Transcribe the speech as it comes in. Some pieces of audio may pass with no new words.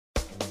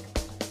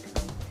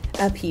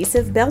A piece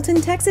of Belton,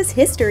 Texas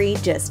history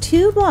just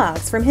 2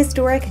 blocks from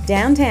historic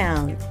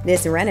downtown.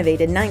 This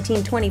renovated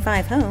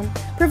 1925 home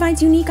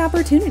provides unique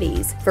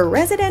opportunities for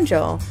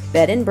residential,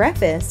 bed and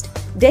breakfast,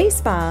 day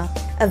spa,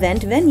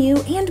 event venue,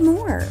 and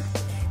more.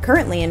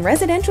 Currently in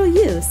residential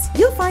use,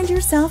 you'll find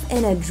yourself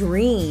in a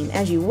dream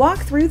as you walk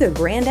through the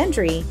grand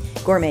entry,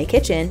 gourmet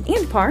kitchen,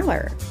 and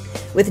parlor.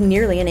 With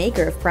nearly an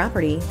acre of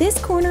property,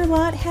 this corner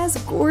lot has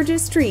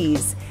gorgeous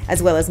trees,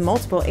 as well as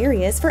multiple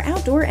areas for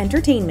outdoor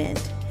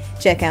entertainment.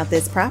 Check out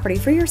this property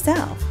for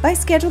yourself by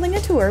scheduling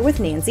a tour with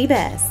Nancy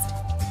Best.